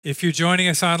If you're joining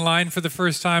us online for the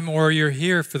first time or you're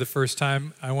here for the first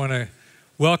time, I want to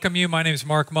welcome you. My name is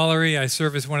Mark Mullery. I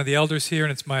serve as one of the elders here,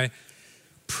 and it's my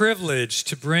privilege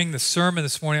to bring the sermon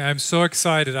this morning. I'm so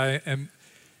excited. I am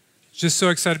just so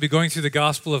excited to be going through the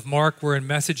Gospel of Mark. We're in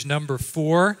message number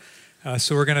 4.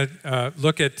 So we're going to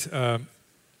look at a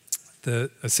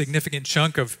significant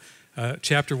chunk of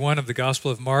chapter 1 of the Gospel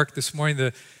of Mark this morning.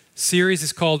 The series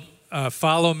is called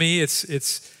Follow Me.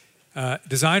 It's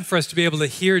designed for us to be able to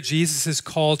hear Jesus'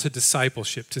 call to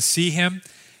discipleship, to see him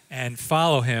and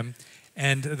follow him.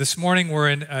 And this morning we're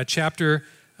in chapter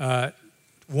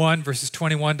 1, verses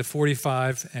 21 to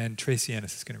 45, and Tracy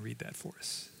Ennis is going to read that for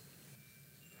us.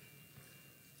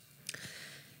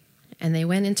 And they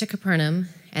went into Capernaum,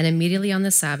 and immediately on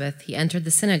the Sabbath he entered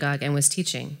the synagogue and was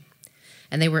teaching.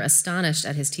 And they were astonished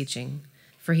at his teaching,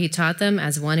 for he taught them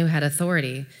as one who had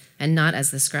authority, and not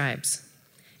as the scribes.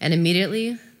 And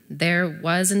immediately there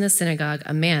was in the synagogue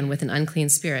a man with an unclean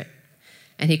spirit.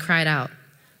 And he cried out,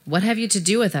 "What have you to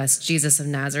do with us, Jesus of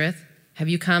Nazareth? Have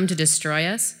you come to destroy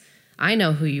us? I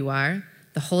know who you are,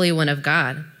 the Holy One of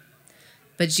God."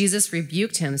 But Jesus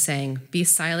rebuked him, saying, "Be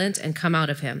silent and come out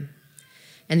of him."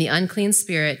 And the unclean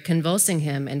spirit, convulsing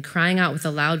him and crying out with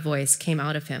a loud voice, came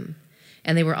out of him.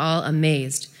 And they were all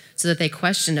amazed, so that they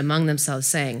questioned among themselves,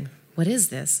 saying, "What is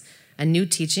this? A new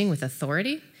teaching with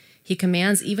authority? He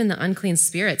commands even the unclean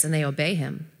spirits, and they obey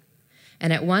him."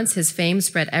 And at once his fame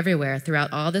spread everywhere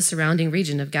throughout all the surrounding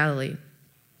region of Galilee.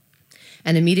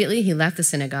 And immediately he left the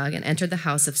synagogue and entered the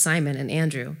house of Simon and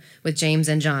Andrew with James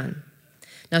and John.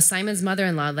 Now Simon's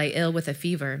mother-in-law lay ill with a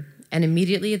fever, and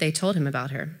immediately they told him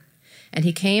about her. And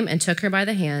he came and took her by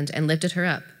the hand and lifted her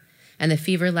up, and the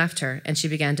fever left her, and she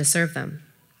began to serve them.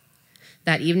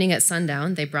 That evening at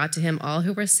sundown they brought to him all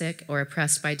who were sick or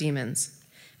oppressed by demons,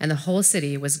 and the whole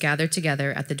city was gathered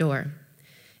together at the door.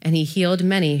 And he healed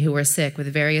many who were sick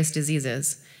with various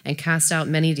diseases, and cast out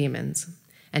many demons.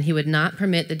 And he would not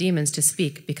permit the demons to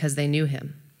speak, because they knew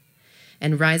him.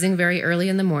 And rising very early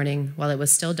in the morning, while it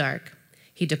was still dark,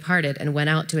 he departed and went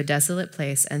out to a desolate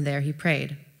place, and there he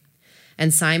prayed.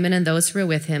 And Simon and those who were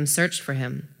with him searched for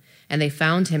him, and they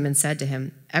found him and said to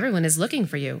him, "Everyone is looking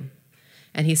for you."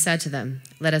 And he said to them,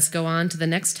 "Let us go on to the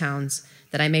next towns,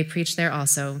 that I may preach there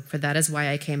also, for that is why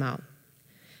I came out."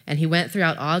 And he went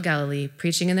throughout all Galilee,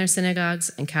 preaching in their synagogues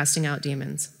and casting out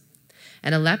demons.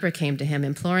 And a leper came to him,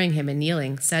 imploring him, and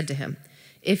kneeling, said to him,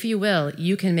 "If you will,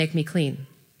 you can make me clean."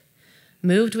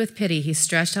 Moved with pity, he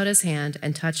stretched out his hand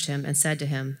and touched him, and said to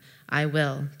him, "I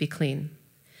will, be clean."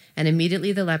 And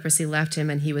immediately the leprosy left him,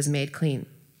 and he was made clean.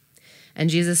 And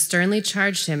Jesus sternly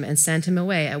charged him and sent him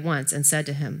away at once, and said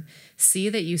to him, "See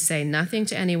that you say nothing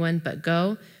to anyone, but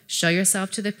go, show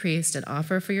yourself to the priest, and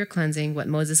offer for your cleansing what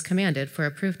Moses commanded for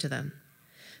a proof to them."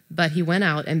 But he went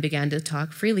out and began to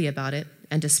talk freely about it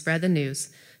and to spread the news,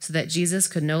 so that Jesus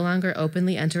could no longer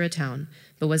openly enter a town,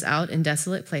 but was out in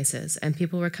desolate places, and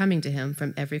people were coming to him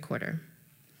from every quarter.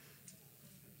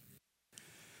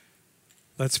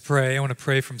 Let's pray. I want to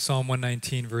pray from Psalm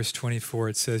 119, verse 24.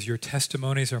 It says, "Your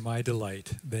testimonies are my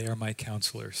delight. They are my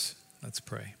counselors." Let's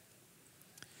pray.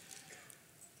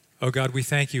 Oh God, we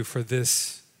thank you for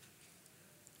this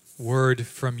word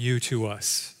from you to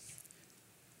us.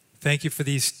 Thank you for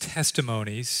these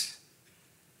testimonies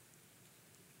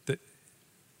that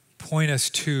point us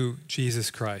to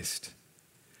Jesus Christ.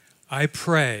 I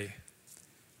pray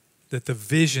that the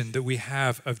vision that we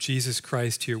have of Jesus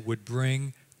Christ here would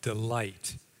bring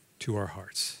delight to our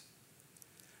hearts.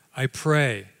 I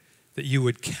pray that you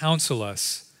would counsel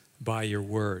us by your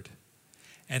word.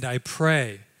 And I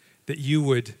pray that you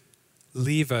would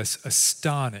leave us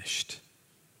astonished.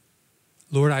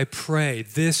 Lord, I pray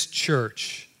this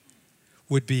church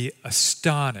would be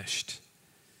astonished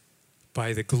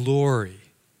by the glory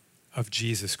of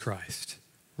Jesus Christ.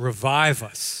 Revive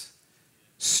us,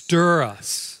 stir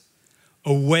us,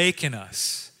 awaken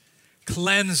us,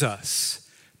 cleanse us,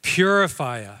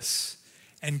 purify us,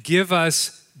 and give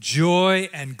us joy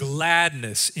and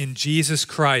gladness in Jesus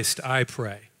Christ, I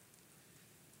pray.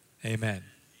 Amen.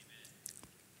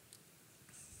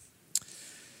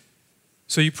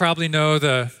 So you probably know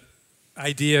the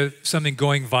idea of something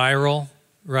going viral,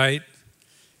 right?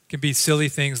 It can be silly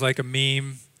things like a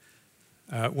meme.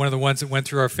 One of the ones that went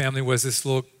through our family was this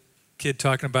little kid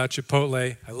talking about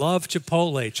Chipotle. "I love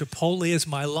Chipotle. Chipotle is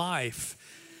my life."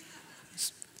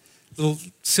 Little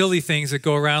silly things that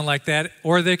go around like that.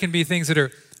 Or there can be things that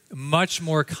are much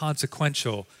more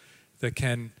consequential that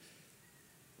can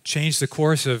change the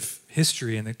course of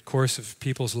history and the course of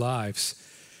people's lives.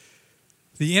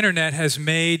 The internet has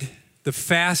made the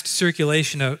fast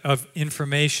circulation of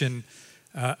information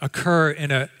occur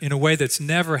in a way that's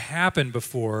never happened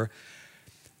before.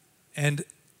 And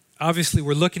obviously,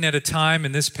 we're looking at a time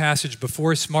in this passage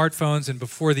before smartphones and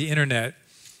before the internet,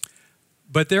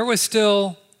 but there was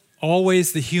still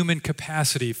always the human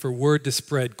capacity for word to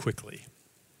spread quickly.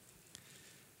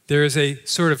 There is a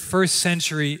sort of first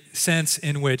century sense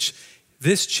in which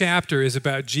this chapter is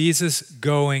about Jesus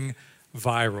going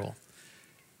viral.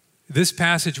 This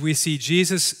passage, we see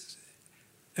Jesus,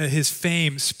 his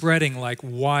fame spreading like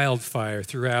wildfire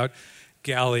throughout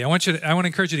Galilee. I want to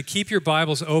encourage you to keep your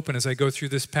Bibles open as I go through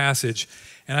this passage,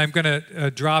 and I'm going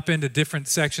to drop into different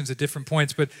sections at different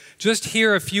points, but just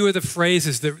hear a few of the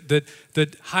phrases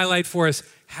that highlight for us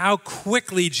how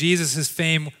quickly Jesus'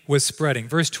 fame was spreading.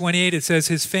 Verse 28, it says,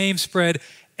 his fame spread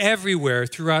everywhere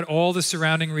throughout all the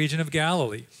surrounding region of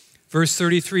Galilee. Verse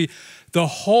 33, the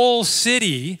whole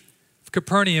city of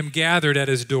Capernaum gathered at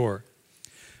his door.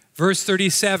 Verse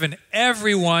 37,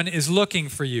 everyone is looking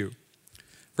for you.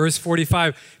 Verse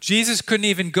 45, Jesus couldn't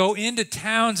even go into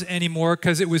towns anymore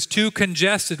because it was too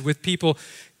congested with people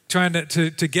trying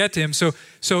to get to him.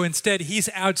 So instead, he's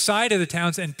outside of the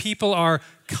towns and people are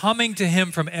coming to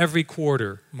him from every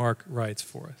quarter, Mark writes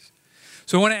for us.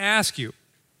 So I want to ask you,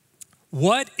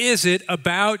 what is it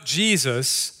about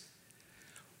Jesus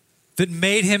that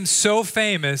made him so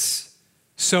famous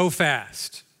so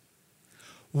fast?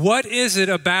 What is it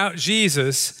about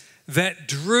Jesus that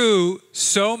drew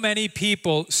so many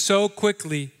people so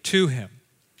quickly to him?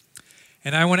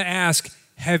 And I want to ask,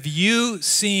 have you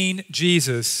seen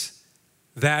Jesus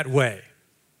that way?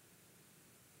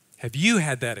 Have you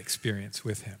had that experience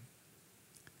with him?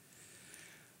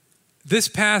 This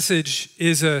passage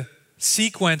is a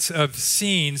sequence of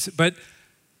scenes, but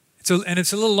it's a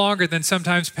little longer than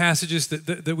sometimes passages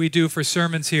that we do for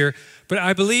sermons here. But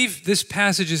I believe this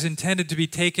passage is intended to be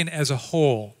taken as a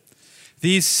whole.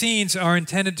 These scenes are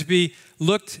intended to be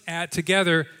looked at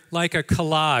together like a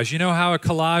collage. You know how a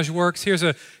collage works? Here's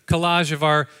a collage of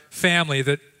our family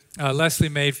that Leslie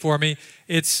made for me.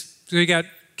 We got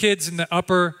kids in the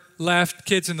upper left,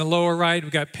 kids in the lower right. We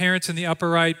got parents in the upper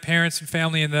right, parents and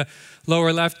family in the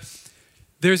lower left.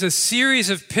 There's a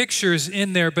series of pictures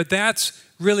in there, but that's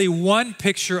really one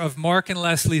picture of Mark and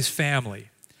Leslie's family,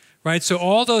 right? So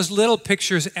all those little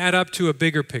pictures add up to a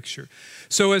bigger picture.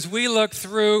 So as we look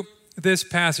through this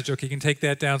passage, okay, you can take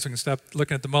that down so we can stop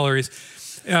looking at the Mulleries.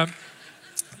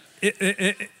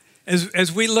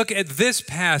 As we look at this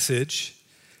passage,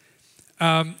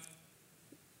 I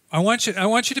want you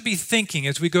to be thinking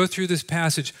as we go through this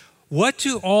passage, what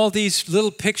do all these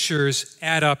little pictures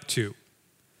add up to?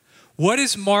 What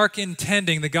is Mark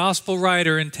intending, the gospel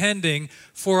writer intending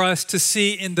for us to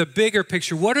see in the bigger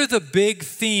picture? What are the big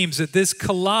themes that this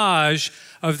collage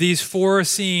of these four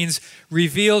scenes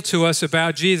reveal to us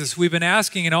about Jesus? We've been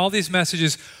asking in all these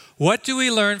messages, what do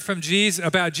we learn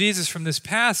about Jesus from this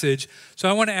passage? So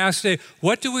I want to ask today,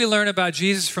 what do we learn about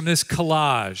Jesus from this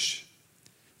collage,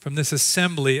 from this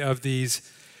assembly of these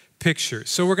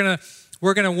pictures? So we're going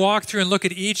to walk through and look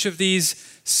at each of these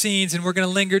scenes, and we're going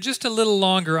to linger just a little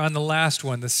longer on the last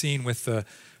one, the scene with the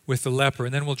leper,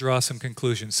 and then we'll draw some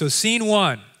conclusions. So scene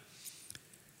one,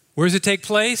 where does it take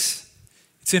place?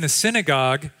 It's in a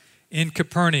synagogue in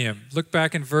Capernaum. Look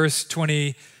back in verse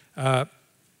 21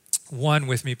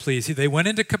 with me, please. They went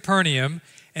into Capernaum,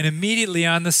 and immediately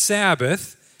on the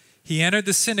Sabbath, he entered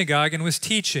the synagogue and was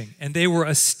teaching, and they were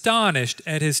astonished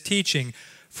at his teaching,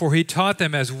 for he taught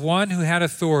them as one who had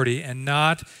authority and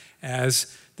not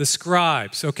as the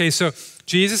scribes. Okay, so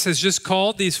Jesus has just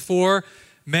called these four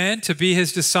men to be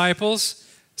his disciples,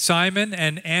 Simon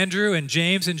and Andrew and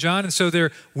James and John, and so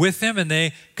they're with him and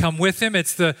they come with him.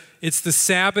 It's the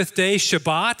Sabbath day,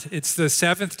 Shabbat. It's the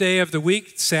seventh day of the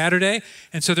week, Saturday,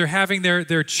 and so they're having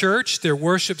their church, their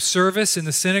worship service in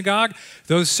the synagogue.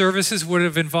 Those services would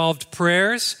have involved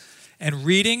prayers and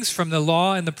readings from the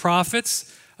law and the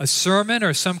prophets, a sermon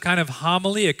or some kind of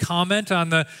homily, a comment on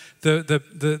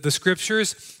the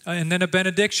scriptures, and then a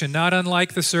benediction, not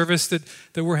unlike the service that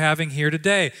we're having here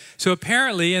today. So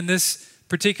apparently in this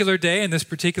particular day, in this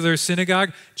particular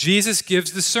synagogue, Jesus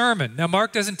gives the sermon. Now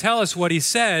Mark doesn't tell us what he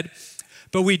said,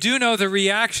 but we do know the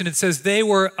reaction. It says they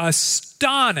were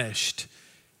astonished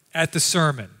at the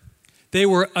sermon. They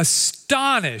were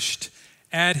astonished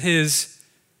at his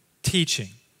teaching.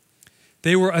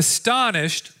 They were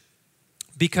astonished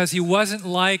because he wasn't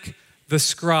like the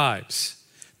scribes.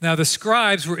 Now, the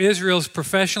scribes were Israel's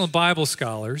professional Bible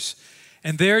scholars,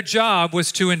 and their job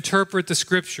was to interpret the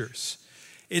scriptures.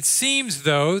 It seems,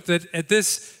 though, that at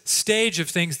this stage of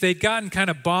things, they'd gotten kind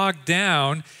of bogged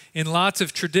down in lots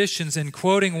of traditions and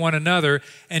quoting one another,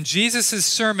 and Jesus'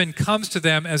 sermon comes to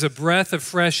them as a breath of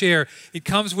fresh air. It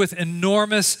comes with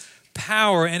enormous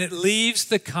power, and it leaves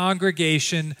the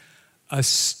congregation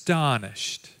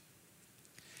astonished.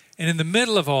 And in the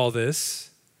middle of all this,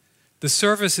 the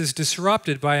service is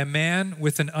disrupted by a man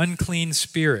with an unclean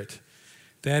spirit.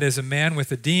 That is, a man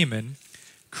with a demon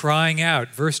crying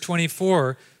out. Verse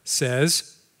 24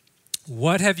 says,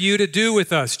 "What have you to do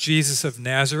with us, Jesus of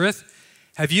Nazareth?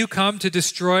 Have you come to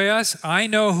destroy us? I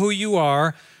know who you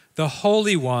are, the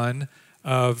Holy One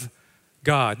of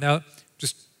God." Now,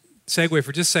 just segue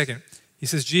for just a second. He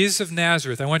says, Jesus of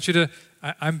Nazareth. I want you to,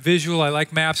 I'm visual, I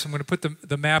like maps. I'm going to put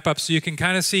the map up so you can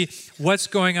kind of see what's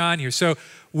going on here. So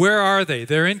where are they?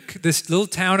 They're in this little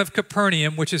town of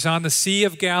Capernaum, which is on the Sea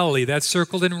of Galilee. That's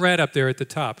circled in red up there at the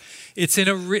top. It's in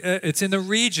the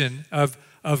region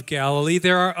of Galilee.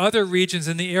 There are other regions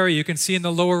in the area. You can see in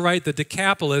the lower right, the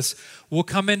Decapolis. We'll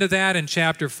come into that in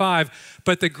chapter 5.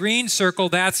 But the green circle,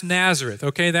 that's Nazareth,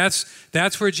 okay?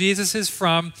 That's where Jesus is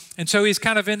from. And so he's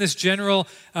kind of in this general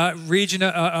region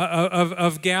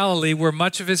of Galilee where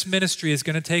much of his ministry is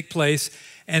going to take place.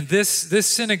 And this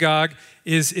synagogue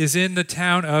is in the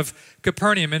town of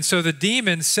Capernaum. And so the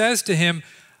demon says to him,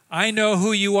 "I know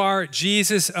who you are,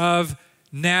 Jesus of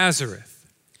Nazareth."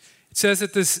 It says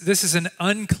that this is an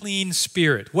unclean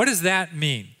spirit. What does that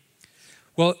mean?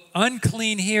 Well,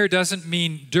 unclean here doesn't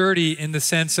mean dirty in the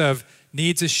sense of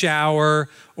needs a shower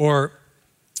or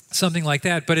something like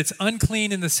that, but it's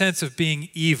unclean in the sense of being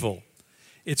evil.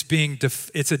 It's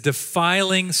a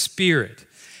defiling spirit.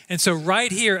 And so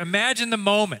right here, imagine the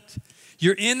moment.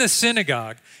 You're in the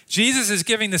synagogue. Jesus is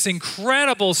giving this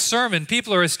incredible sermon.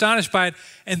 People are astonished by it.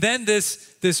 And then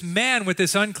this man with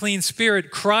this unclean spirit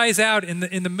cries out in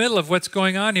the middle of what's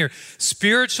going on here.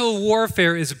 Spiritual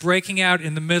warfare is breaking out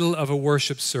in the middle of a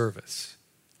worship service.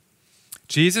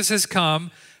 Jesus has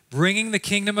come bringing the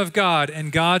kingdom of God,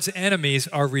 and God's enemies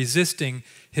are resisting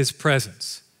his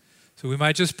presence. So we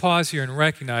might just pause here and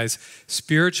recognize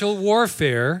spiritual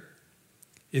warfare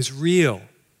is real.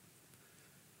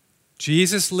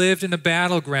 Jesus lived in a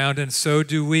battleground, and so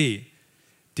do we.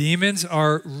 Demons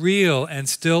are real and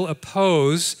still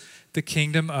oppose the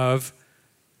kingdom of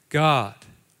God.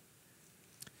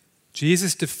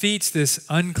 Jesus defeats this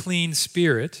unclean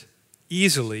spirit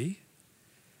easily,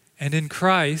 and in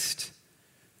Christ,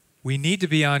 we need to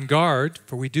be on guard,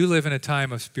 for we do live in a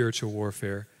time of spiritual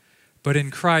warfare, but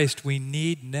in Christ, we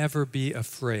need never be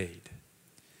afraid.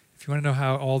 If you want to know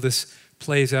how all this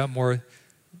plays out more,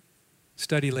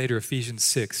 study later Ephesians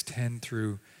 6, 10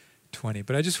 through 20.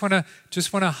 But I just want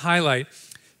to highlight,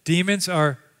 demons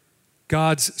are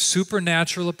God's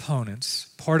supernatural opponents,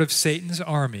 part of Satan's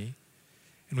army.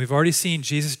 And we've already seen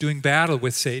Jesus doing battle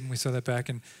with Satan. We saw that back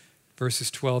in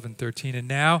verses 12 and 13. And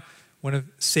now one of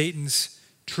Satan's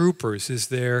troopers is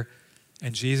there,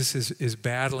 and Jesus is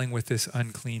battling with this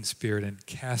unclean spirit and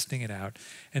casting it out.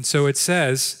 And so it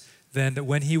says then that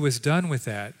when he was done with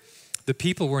that, the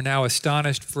people were now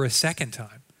astonished for a second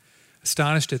time,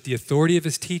 astonished at the authority of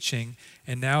his teaching,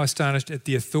 and now astonished at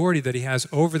the authority that he has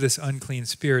over this unclean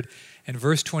spirit. And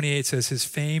verse 28 says his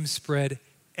fame spread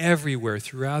everywhere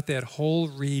throughout that whole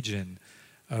region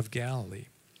of Galilee.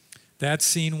 That's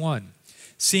scene one.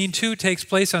 Scene two takes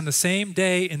place on the same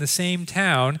day in the same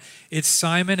town. It's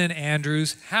Simon and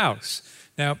Andrew's house.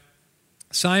 Now,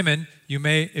 Simon, you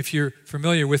may, if you're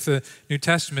familiar with the New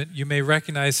Testament, you may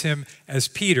recognize him as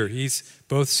Peter. He's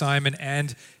both Simon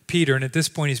and Peter, and at this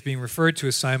point he's being referred to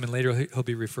as Simon. Later he'll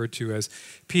be referred to as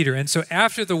Peter. And so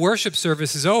after the worship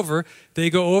service is over, they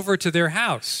go over to their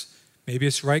house. Maybe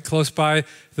it's right close by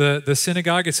the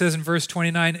synagogue. It says in verse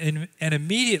 29, and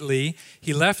immediately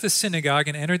he left the synagogue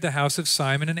and entered the house of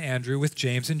Simon and Andrew with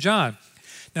James and John.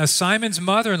 Now Simon's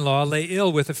mother-in-law lay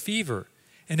ill with a fever,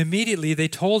 and immediately they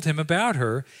told him about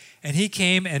her, and he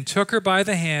came and took her by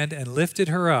the hand and lifted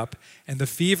her up, and the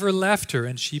fever left her,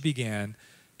 and she began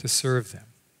to serve them.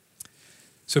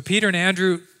 So Peter and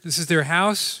Andrew, this is their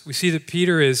house. We see that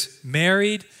Peter is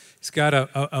married. He's got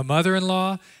a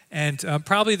mother-in-law, and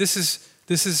probably this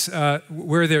is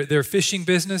where their fishing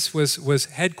business was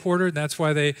headquartered. That's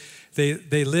why they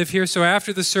live here. So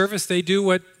after the service, they do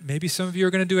what maybe some of you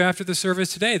are going to do after the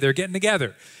service today. They're getting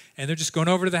together, and they're just going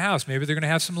over to the house. Maybe they're going to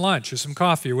have some lunch or some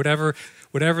coffee or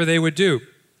whatever they would do.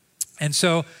 And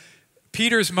so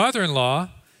Peter's mother-in-law,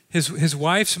 his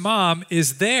wife's mom,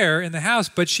 is there in the house,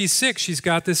 but she's sick. She's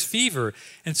got this fever.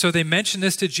 And so they mention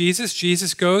this to Jesus.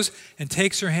 Jesus goes and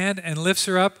takes her hand and lifts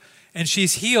her up, And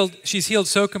she's healed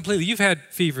so completely. You've had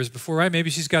fevers before, right? Maybe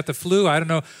she's got the flu. I don't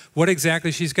know what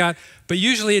exactly she's got. But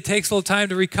usually it takes a little time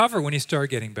to recover when you start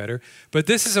getting better. But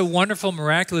this is a wonderful,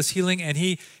 miraculous healing. And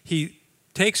he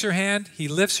takes her hand, he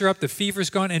lifts her up, the fever's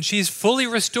gone, and she's fully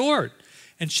restored.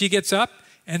 And she gets up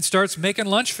and starts making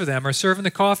lunch for them or serving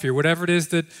the coffee or whatever it is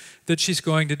that she's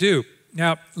going to do.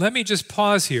 Now, let me just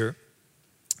pause here.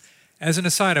 As an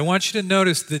aside, I want you to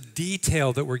notice the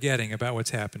detail that we're getting about what's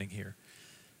happening here.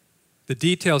 The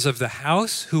details of the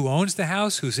house, who owns the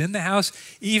house, who's in the house,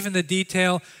 even the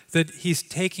detail that he's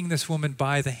taking this woman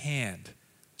by the hand.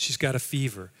 She's got a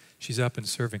fever. She's up and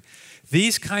serving.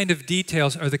 These kind of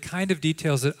details are the kind of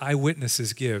details that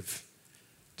eyewitnesses give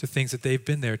to things that they've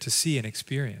been there to see and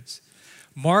experience.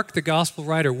 Mark, the gospel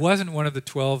writer, wasn't one of the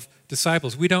 12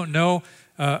 disciples. We don't know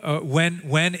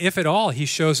when, if at all, he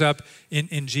shows up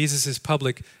in Jesus'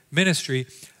 public ministry,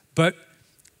 but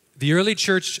the early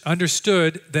church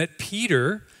understood that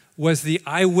Peter was the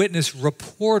eyewitness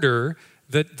reporter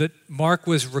that Mark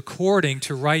was recording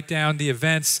to write down the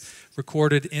events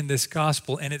recorded in this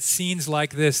gospel. And it's scenes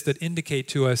like this that indicate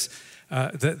to us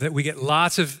that we get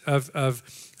lots of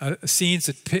scenes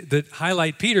that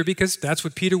highlight Peter, because that's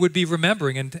what Peter would be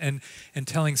remembering and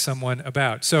telling someone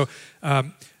about. So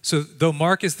though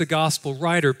Mark is the gospel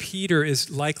writer, Peter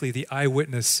is likely the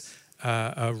eyewitness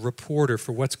a reporter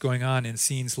for what's going on in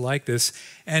scenes like this.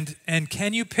 And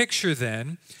can you picture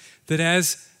then that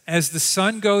as the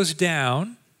sun goes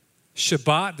down,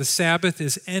 Shabbat, the Sabbath,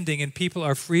 is ending and people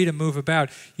are free to move about,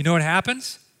 you know what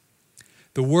happens?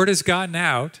 The word has gotten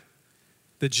out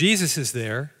that Jesus is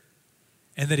there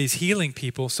and that he's healing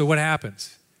people. So what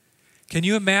happens? Can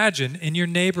you imagine in your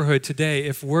neighborhood today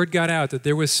if word got out that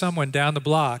there was someone down the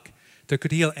block that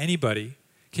could heal anybody?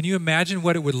 Can you imagine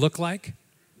what it would look like?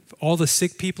 All the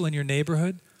sick people in your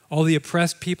neighborhood, all the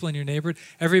oppressed people in your neighborhood,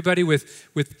 everybody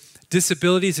with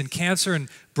disabilities and cancer and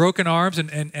broken arms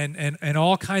and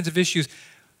all kinds of issues,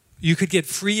 you could get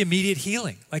free immediate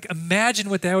healing. Like, imagine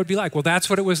what that would be like. Well, that's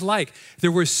what it was like.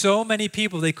 There were so many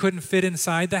people they couldn't fit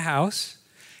inside the house.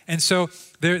 And so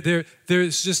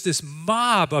there's just this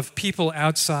mob of people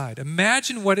outside.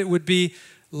 Imagine what it would be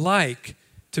like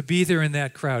to be there in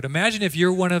that crowd. Imagine if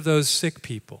you're one of those sick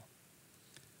people.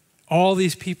 All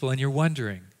these people, and you're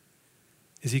wondering,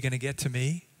 is he going to get to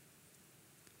me?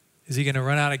 Is he going to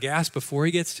run out of gas before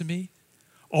he gets to me?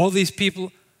 All these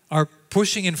people are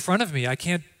pushing in front of me. I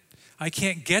can't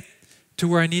get to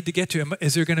where I need to get to.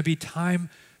 Is there going to be time?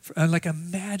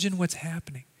 Imagine what's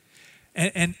happening.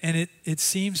 And it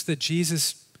seems that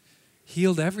Jesus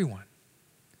healed everyone.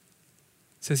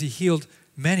 It says he healed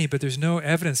many, but there's no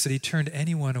evidence that he turned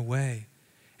anyone away.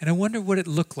 And I wonder what it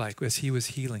looked like as he was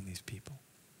healing these people.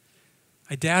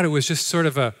 I doubt it was just sort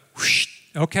of a whoosh,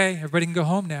 okay, everybody can go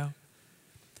home now.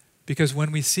 Because when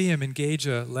we see him engage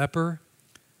a leper,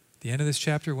 the end of this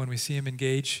chapter, when we see him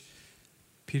engage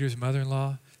Peter's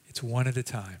mother-in-law, it's one at a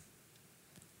time.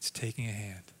 It's taking a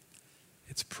hand.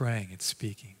 It's praying. It's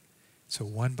speaking. So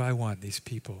one by one, these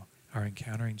people are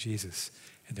encountering Jesus,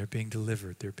 and they're being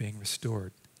delivered. They're being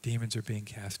restored. Demons are being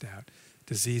cast out.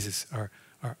 Diseases are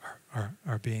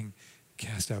being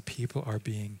cast out. People are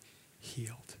being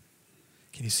healed.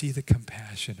 Can you see the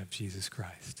compassion of Jesus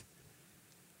Christ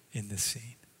in this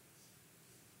scene?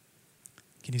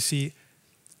 Can you see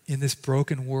in this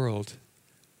broken world,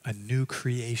 a new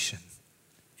creation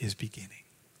is beginning?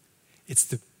 It's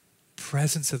the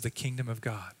presence of the kingdom of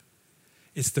God.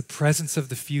 It's the presence of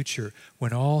the future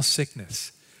when all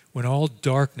sickness, when all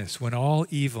darkness, when all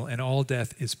evil and all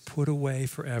death is put away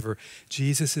forever.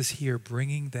 Jesus is here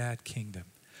bringing that kingdom.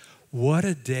 What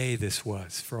a day this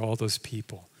was for all those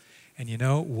people. And you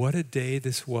know, what a day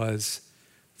this was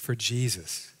for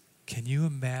Jesus. Can you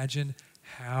imagine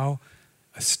how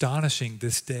astonishing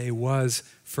this day was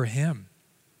for him?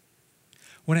 I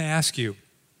want to ask you,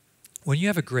 when you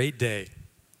have a great day,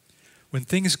 when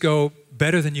things go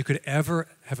better than you could ever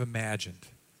have imagined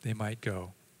they might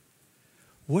go,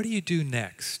 what do you do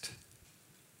next?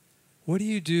 What do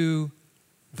you do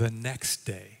the next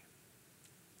day?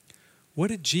 What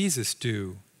did Jesus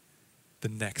do the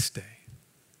next day?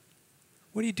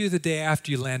 What do you do the day after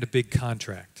you land a big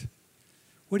contract?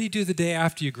 What do you do the day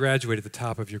after you graduate at the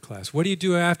top of your class? What do you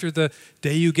do after the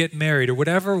day you get married or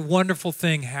whatever wonderful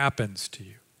thing happens to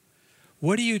you?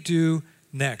 What do you do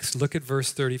next? Look at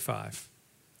verse 35.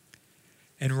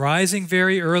 And rising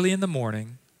very early in the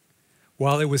morning,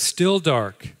 while it was still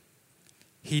dark,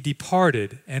 he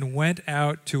departed and went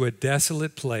out to a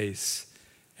desolate place,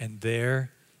 and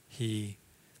there he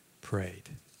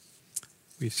prayed.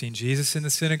 We've seen Jesus in the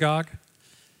synagogue.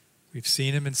 We've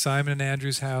seen him in Simon and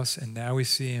Andrew's house, and now we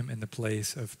see him in the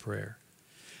place of prayer.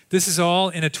 This is all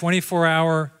in a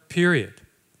 24-hour period.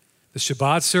 The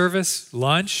Shabbat service,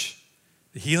 lunch,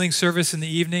 the healing service in the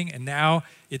evening, and now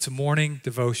it's morning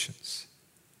devotions.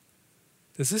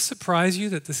 Does this surprise you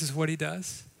that this is what he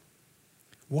does?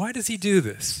 Why does he do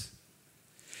this?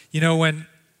 You know, when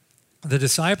the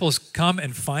disciples come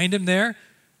and find him there,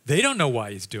 they don't know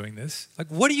why he's doing this. Like,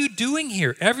 what are you doing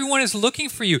here? Everyone is looking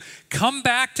for you. Come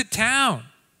back to town.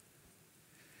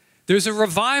 There's a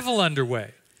revival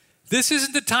underway. This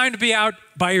isn't the time to be out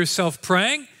by yourself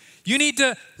praying. You need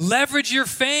to leverage your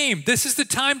fame. This is the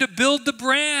time to build the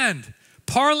brand,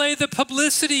 parlay the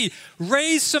publicity,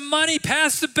 raise some money,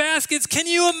 pass the baskets. Can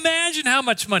you imagine how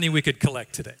much money we could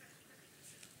collect today?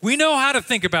 We know how to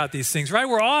think about these things, right?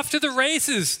 We're off to the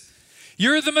races.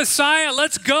 You're the Messiah.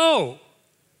 Let's go.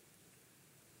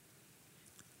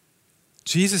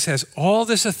 Jesus has all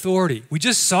this authority. We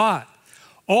just saw it.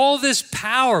 All this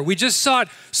power. We just saw it.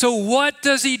 So what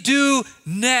does he do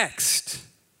next?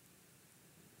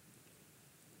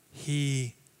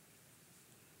 He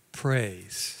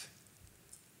prays.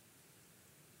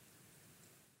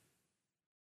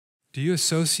 Do you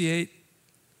associate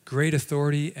great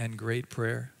authority and great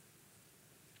prayer?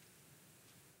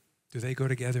 Do they go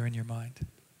together in your mind? I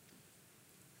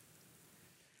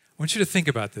want you to think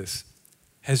about this.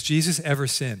 Has Jesus ever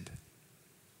sinned?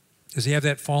 Does he have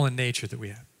that fallen nature that we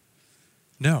have?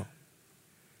 No.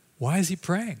 Why is he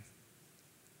praying?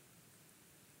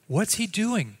 What's he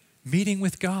doing? Meeting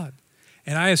with God.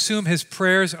 And I assume his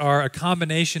prayers are a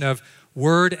combination of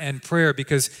word and prayer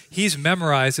because he's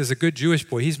memorized, as a good Jewish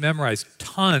boy, he's memorized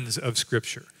tons of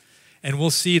scripture. And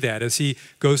we'll see that as he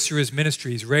goes through his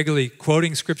ministry. He's regularly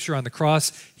quoting scripture on the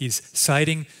cross. He's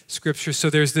citing scripture.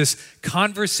 So there's this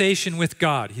conversation with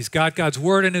God. He's got God's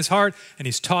word in his heart, and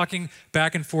he's talking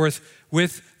back and forth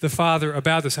with the Father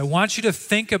about this. I want you to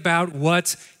think about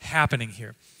what's happening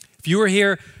here. If you were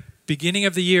here beginning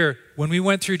of the year, when we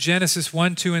went through Genesis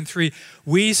 1, 2, and 3,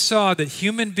 we saw that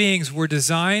human beings were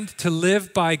designed to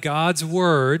live by God's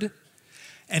word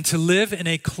and to live in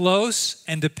a close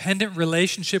and dependent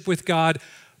relationship with God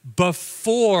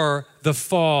before the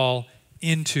fall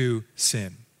into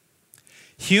sin.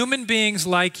 Human beings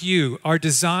like you are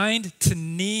designed to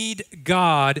need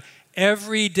God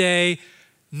every day,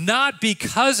 not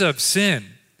because of sin,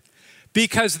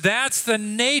 because that's the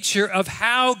nature of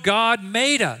how God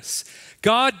made us.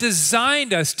 God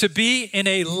designed us to be in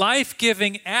a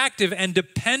life-giving, active, and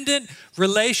dependent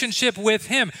relationship with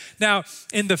him. Now,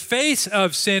 in the face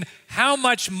of sin, how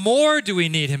much more do we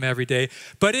need him every day?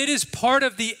 But it is part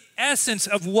of the essence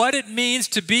of what it means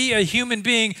to be a human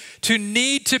being, to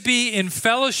need to be in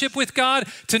fellowship with God,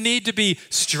 to need to be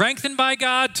strengthened by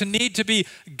God, to need to be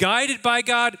guided by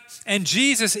God. And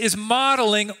Jesus is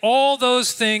modeling all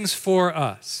those things for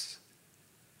us.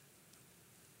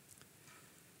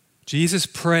 Jesus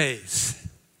prays.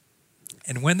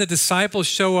 And when the disciples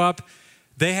show up,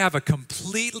 they have a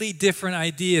completely different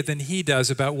idea than he does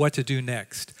about what to do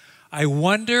next. I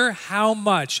wonder how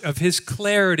much of his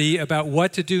clarity about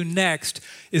what to do next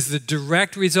is the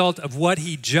direct result of what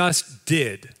he just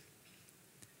did.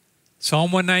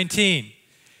 Psalm 119,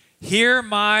 hear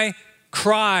my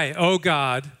cry, O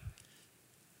God,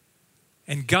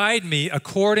 and guide me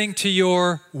according to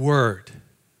your word.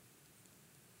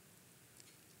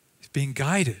 He's being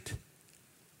guided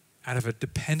out of a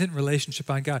dependent relationship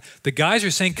on God. The guys are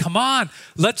saying, come on,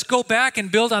 let's go back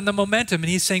and build on the momentum. And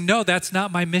he's saying, no, that's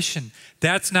not my mission.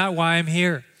 That's not why I'm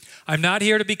here. I'm not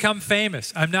here to become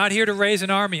famous. I'm not here to raise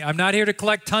an army. I'm not here to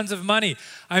collect tons of money.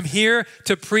 I'm here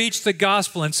to preach the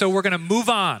gospel. And so we're going to move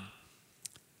on,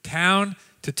 town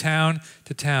to town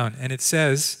to town. And it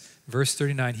says, verse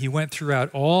 39, he went throughout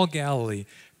all Galilee,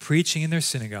 preaching in their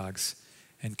synagogues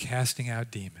and casting out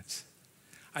demons.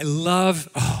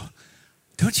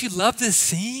 Don't you love this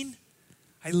scene?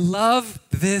 I love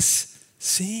this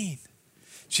scene.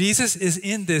 Jesus is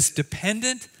in this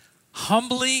dependent,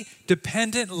 humbly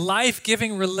dependent,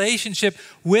 life-giving relationship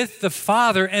with the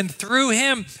Father, and through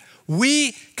him,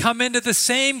 we come into the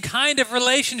same kind of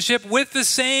relationship with the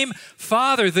same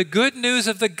Father. The good news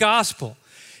of the gospel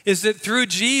is that through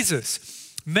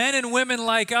Jesus, men and women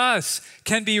like us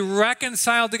can be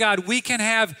reconciled to God. We can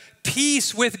have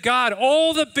peace with God.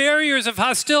 All the barriers of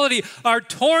hostility are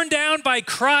torn down by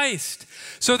Christ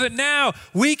so that now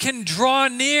we can draw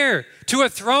near to a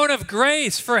throne of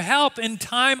grace for help in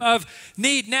time of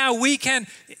need. Now we can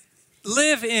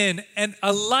live in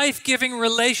a life-giving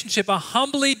relationship, a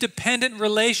humbly dependent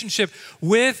relationship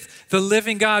with the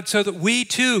living God so that we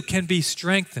too can be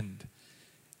strengthened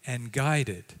and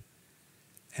guided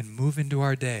and move into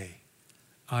our day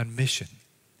on mission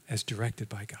as directed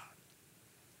by God.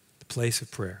 The place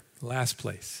of prayer. Last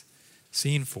place.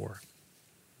 Scene 4.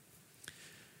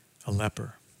 A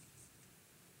leper.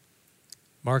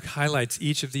 Mark highlights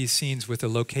each of these scenes with a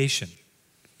location.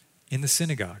 In the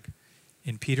synagogue,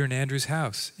 in Peter and Andrew's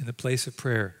house, in the place of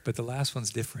prayer. But the last one's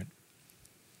different.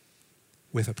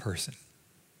 With a person.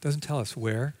 Doesn't tell us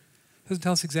where. Doesn't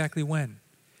tell us exactly when.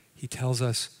 He tells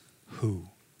us who.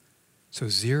 So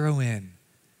zero in.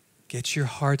 Get your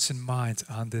hearts and minds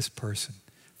on this person.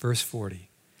 Verse 40.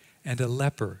 And a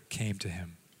leper came to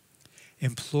him,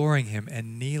 imploring him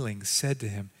and kneeling, said to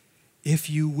him, "If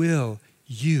you will,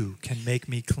 you can make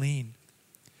me clean."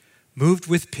 Moved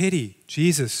with pity,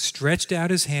 Jesus stretched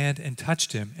out his hand and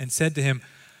touched him and said to him,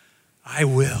 "I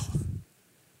will.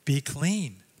 Be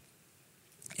clean."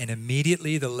 And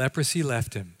immediately the leprosy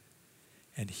left him,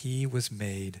 and he was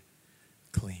made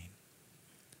clean.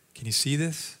 Can you see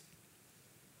this?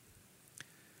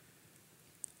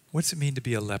 What's it mean to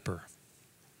be a leper?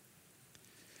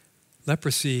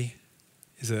 Leprosy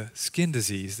is a skin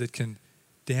disease that can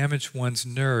damage one's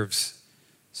nerves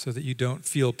so that you don't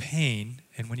feel pain.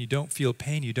 And when you don't feel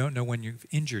pain, you don't know when you've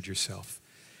injured yourself.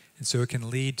 And so it can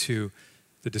lead to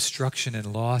the destruction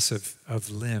and loss of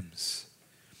limbs.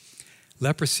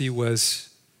 Leprosy was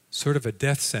sort of a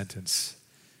death sentence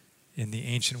in the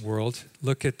ancient world.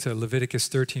 Look at Leviticus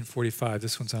 13:45.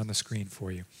 This one's on the screen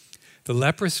for you. The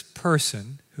leprous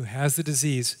person who has the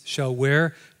disease shall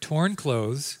wear torn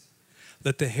clothes,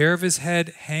 let the hair of his head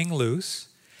hang loose,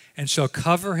 and shall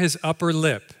cover his upper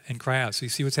lip and cry out. So you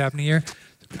see what's happening here?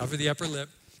 Cover the upper lip.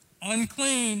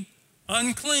 Unclean,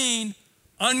 unclean,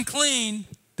 unclean.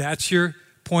 That's your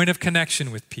point of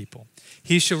connection with people.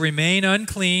 He shall remain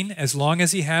unclean as long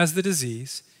as he has the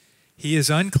disease. He is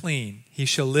unclean. He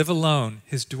shall live alone.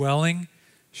 His dwelling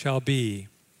shall be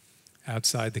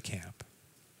outside the camp.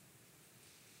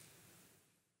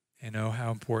 And oh,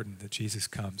 how important that Jesus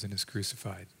comes and is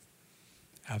crucified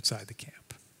outside the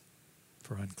camp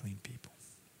for unclean people.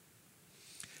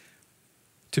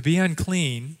 To be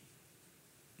unclean,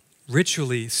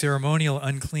 ritually, ceremonial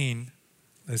unclean,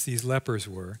 as these lepers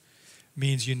were,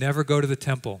 means you never go to the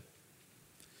temple.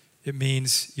 It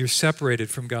means you're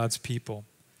separated from God's people.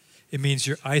 It means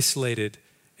you're isolated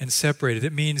and separated.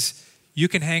 It means you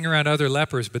can hang around other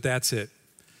lepers, but that's it.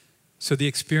 So the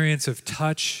experience of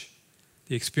touch,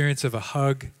 the experience of a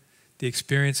hug, the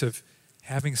experience of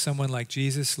having someone like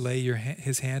Jesus lay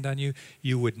his hand on you,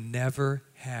 you would never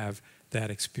have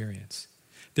that experience.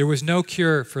 There was no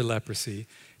cure for leprosy.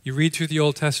 You read through the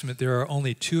Old Testament, there are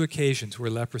only 2 occasions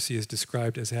where leprosy is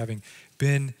described as having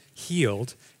been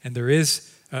healed, and there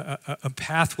is a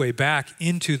pathway back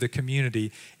into the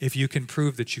community if you can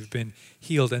prove that you've been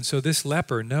healed. And so this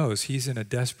leper knows he's in a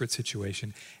desperate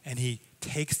situation, and he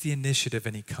takes the initiative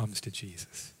and he comes to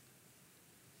Jesus.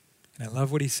 And I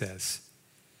love what he says.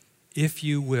 If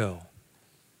you will,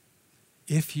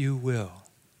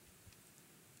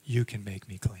 you can make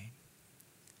me clean.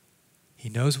 He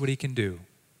knows what he can do,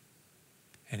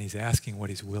 and he's asking what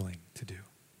he's willing to do.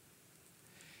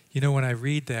 You know, when I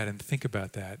read that and think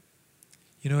about that,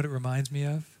 you know what it reminds me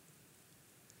of?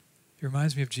 It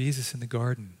reminds me of Jesus in the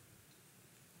garden.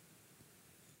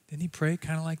 Didn't he pray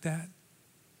kind of like that?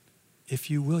 If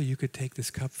you will, you could take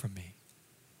this cup from me.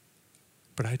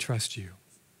 But I trust you.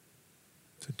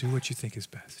 So do what you think is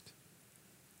best.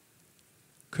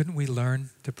 Couldn't we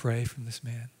learn to pray from this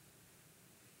man?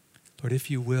 Lord, if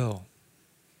you will,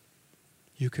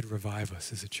 you could revive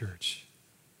us as a church.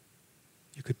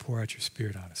 You could pour out your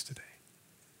Spirit on us today.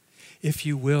 If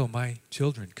you will, my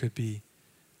children could be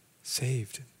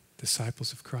saved,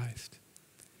 disciples of Christ.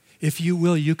 If you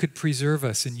will, you could preserve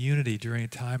us in unity during a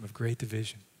time of great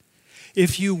division.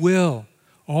 If you will,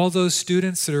 all those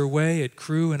students that are away at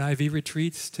Cru and IV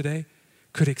retreats today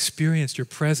could experience your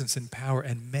presence and power,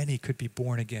 and many could be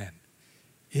born again.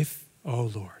 If,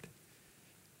 oh Lord,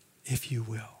 if you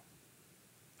will.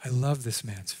 I love this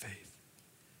man's faith.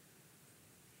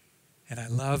 And I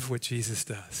love what Jesus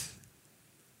does.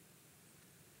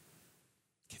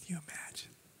 Can you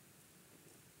imagine?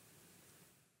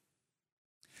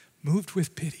 Moved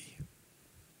with pity,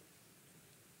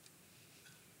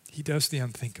 he does the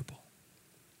unthinkable.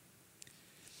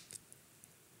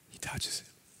 He touches it.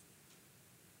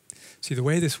 See, the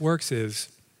way this works is,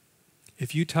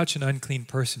 if you touch an unclean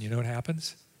person, you know what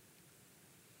happens?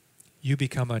 You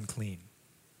become unclean.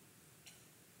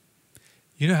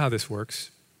 You know how this works.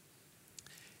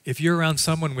 If you're around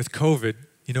someone with COVID,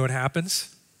 you know what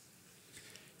happens?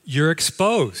 You're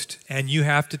exposed, and you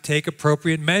have to take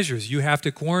appropriate measures. You have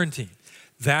to quarantine.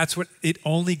 That's what, it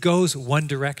only goes one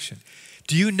direction.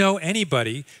 Do you know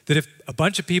anybody that if a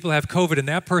bunch of people have COVID and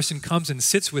that person comes and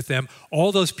sits with them,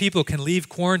 all those people can leave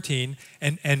quarantine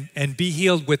and be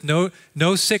healed with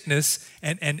no sickness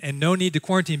and no need to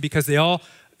quarantine because they all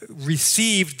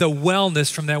received the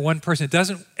wellness from that one person? It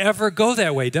doesn't ever go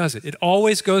that way, does it? It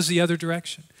always goes the other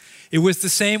direction. It was the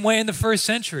same way in the first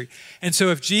century. And so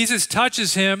if Jesus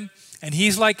touches him and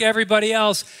he's like everybody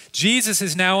else, Jesus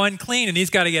is now unclean and he's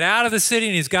got to get out of the city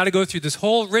and he's got to go through this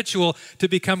whole ritual to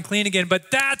become clean again. But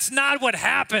that's not what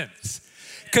happens,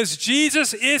 because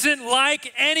Jesus isn't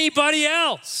like anybody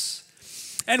else.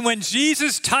 And when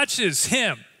Jesus touches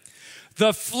him,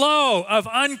 the flow of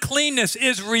uncleanness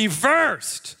is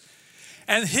reversed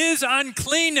and his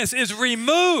uncleanness is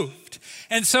removed.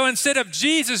 And so instead of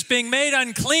Jesus being made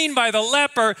unclean by the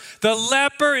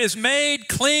leper is made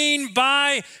clean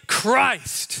by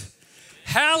Christ.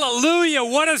 Hallelujah,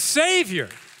 what a Savior.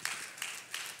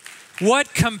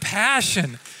 What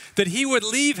compassion that he would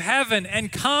leave heaven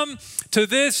and come to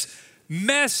this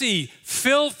messy,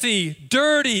 filthy,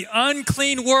 dirty,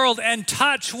 unclean world and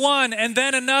touch one and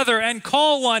then another and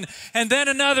call one and then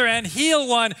another and heal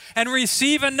one and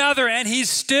receive another, and he's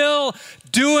still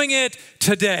doing it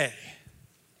today.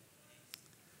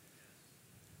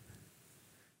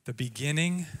 The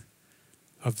beginning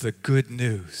of the good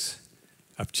news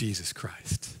of Jesus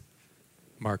Christ,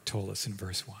 Mark told us in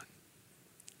verse 1.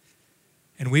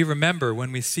 And we remember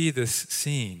when we see this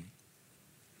scene,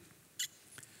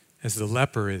 as the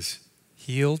leper is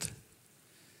healed,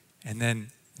 and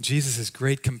then Jesus'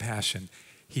 great compassion,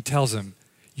 he tells him,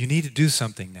 you need to do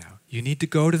something now. You need to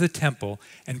go to the temple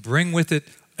and bring with it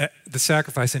the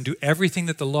sacrifice and do everything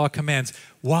that the law commands.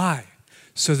 Why?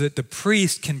 So that the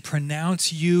priest can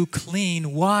pronounce you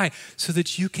clean. Why? So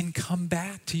that you can come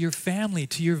back to your family,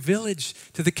 to your village,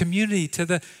 to the community, to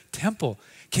the temple.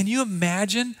 Can you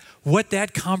imagine what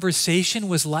that conversation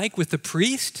was like with the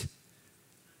priest?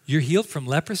 You're healed from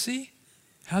leprosy?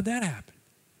 How'd that happen?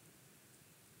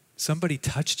 Somebody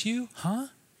touched you? Huh?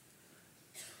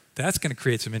 That's going to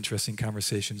create some interesting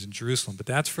conversations in Jerusalem, but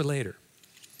that's for later.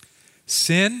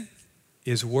 Sin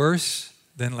is worse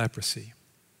than leprosy.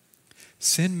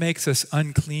 Sin makes us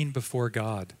unclean before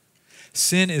God.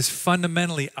 Sin is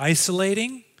fundamentally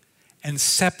isolating and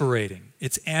separating.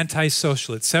 It's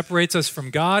antisocial. It separates us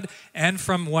from God and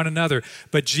from one another.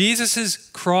 But Jesus'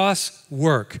 cross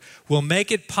work will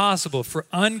make it possible for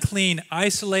unclean,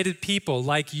 isolated people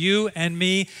like you and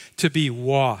me to be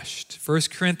washed. 1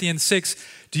 Corinthians 6,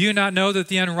 do you not know that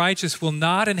the unrighteous will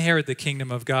not inherit the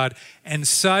kingdom of God? And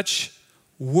such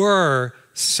were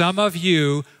some of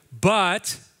you,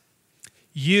 but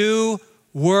you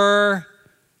were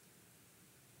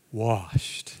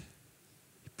washed.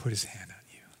 He put his hand on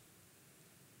you.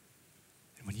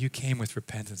 And when you came with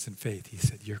repentance and faith, he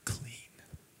said, you're clean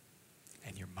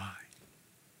and you're mine.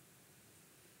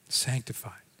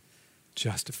 Sanctified,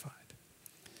 justified.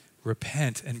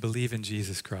 Repent and believe in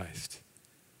Jesus Christ.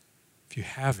 If you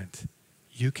haven't,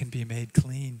 you can be made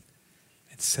clean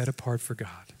and set apart for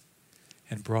God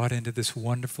and brought into this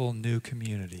wonderful new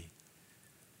community,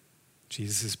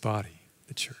 Jesus' body,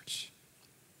 the church.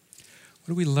 What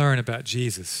do we learn about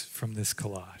Jesus from this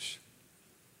collage?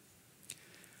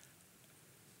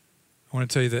 I want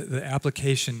to tell you that the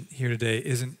application here today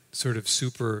isn't sort of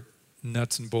super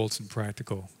nuts and bolts and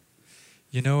practical.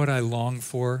 You know what I long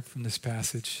for from this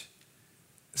passage?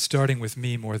 Starting with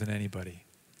me more than anybody.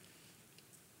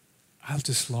 I'll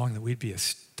just long that we'd be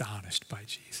astonished by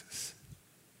Jesus.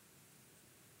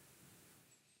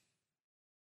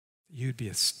 You'd be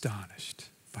astonished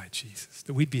by Jesus.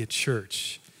 That we'd be a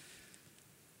church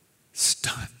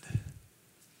stunned.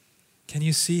 Can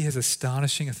you see his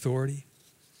astonishing authority?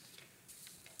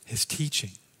 His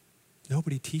teaching.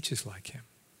 Nobody teaches like him.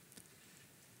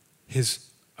 His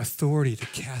authority to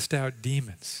cast out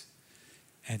demons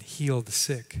and heal the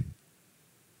sick.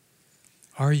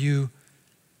 Are you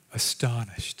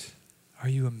astonished? Are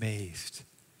you amazed?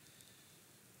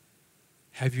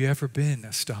 Have you ever been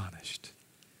astonished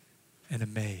and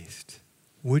amazed?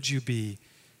 Would you be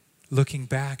looking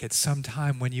back at some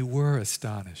time when you were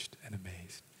astonished and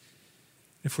amazed?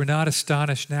 If we're not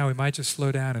astonished now, we might just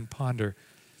slow down and ponder.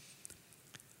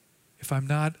 If I'm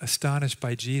not astonished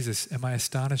by Jesus, am I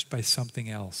astonished by something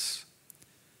else?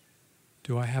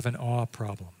 Do I have an awe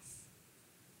problem?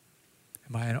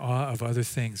 Am I in awe of other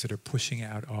things that are pushing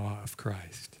out awe of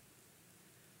Christ?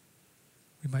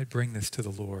 We might bring this to the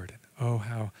Lord. Oh,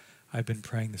 how I've been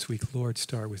praying this week. Lord,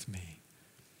 start with me.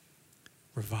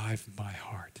 Revive my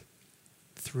heart.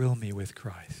 Thrill me with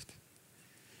Christ.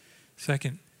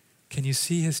 Second, can you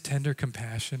see his tender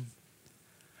compassion?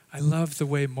 I love the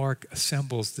way Mark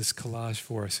assembles this collage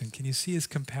for us. And can you see his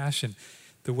compassion?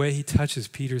 The way he touches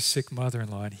Peter's sick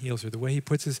mother-in-law and heals her. The way he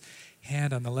puts his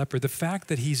hand on the leper. The fact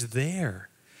that he's there.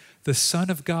 The Son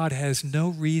of God has no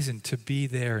reason to be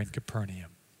there in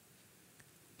Capernaum.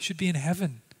 He should be in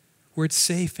heaven where it's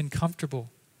safe and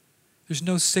comfortable. There's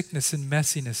no sickness and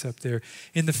messiness up there.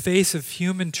 In the face of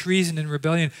human treason and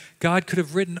rebellion, God could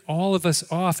have written all of us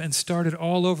off and started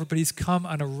all over, but he's come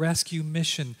on a rescue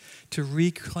mission to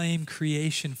reclaim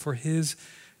creation for his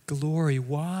glory.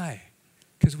 Why?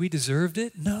 Because we deserved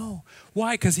it? No.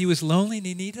 Why? Because he was lonely and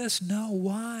he needed us? No.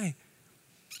 Why?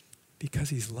 Because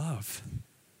he's love.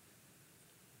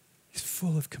 He's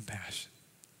full of compassion.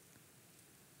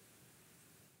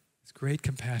 His great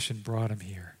compassion brought him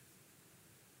here,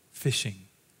 fishing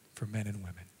for men and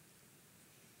women.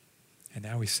 And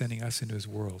now he's sending us into his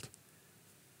world,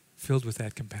 filled with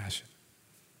that compassion,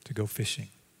 to go fishing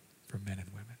for men and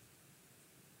women.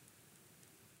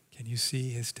 Can you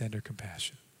see his tender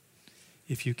compassion?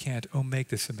 If you can't, make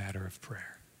this a matter of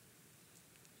prayer.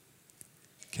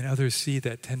 Can others see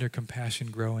that tender compassion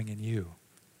growing in you?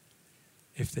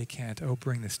 If they can't,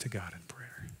 bring this to God in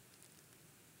prayer.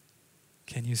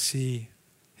 Can you see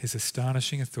his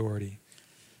astonishing authority,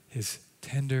 his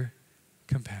tender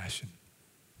compassion,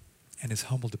 and his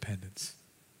humble dependence?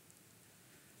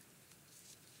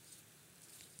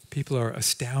 People are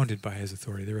astounded by his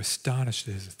authority. They're astonished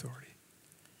at his authority.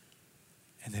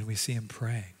 And then we see him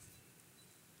praying.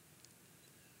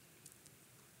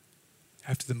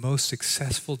 After the most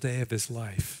successful day of his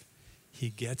life, he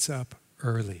gets up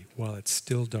early while it's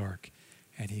still dark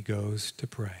and he goes to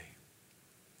pray.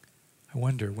 I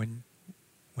wonder, when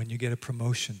you get a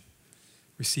promotion,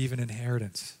 receive an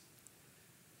inheritance,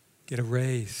 get a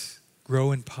raise,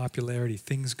 grow in popularity,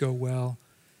 things go well,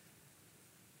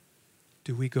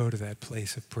 do we go to that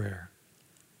place of prayer?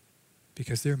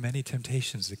 Because there are many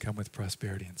temptations that come with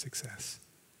prosperity and success.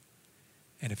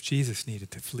 And if Jesus needed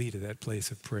to flee to that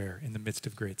place of prayer in the midst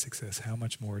of great success, how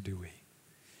much more do we?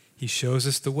 He shows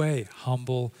us the way,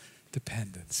 humble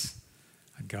dependence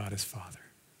on God as Father.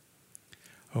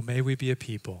 Oh, may we be a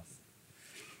people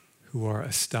who are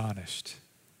astonished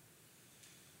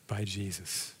by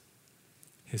Jesus,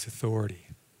 his authority,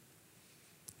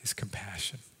 his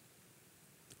compassion,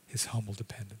 his humble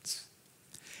dependence.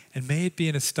 And may it be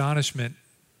an astonishment,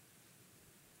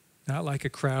 not like a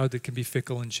crowd that can be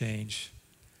fickle and change.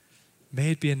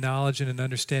 May it be a knowledge and an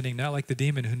understanding, not like the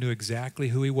demon who knew exactly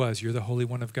who he was, you're the Holy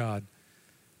One of God,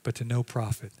 but to no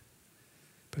profit.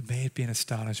 But may it be an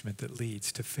astonishment that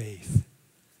leads to faith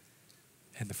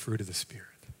and the fruit of the Spirit,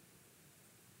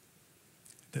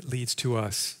 that leads to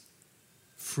us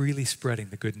freely spreading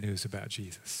the good news about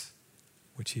Jesus,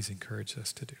 which he's encouraged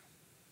us to do.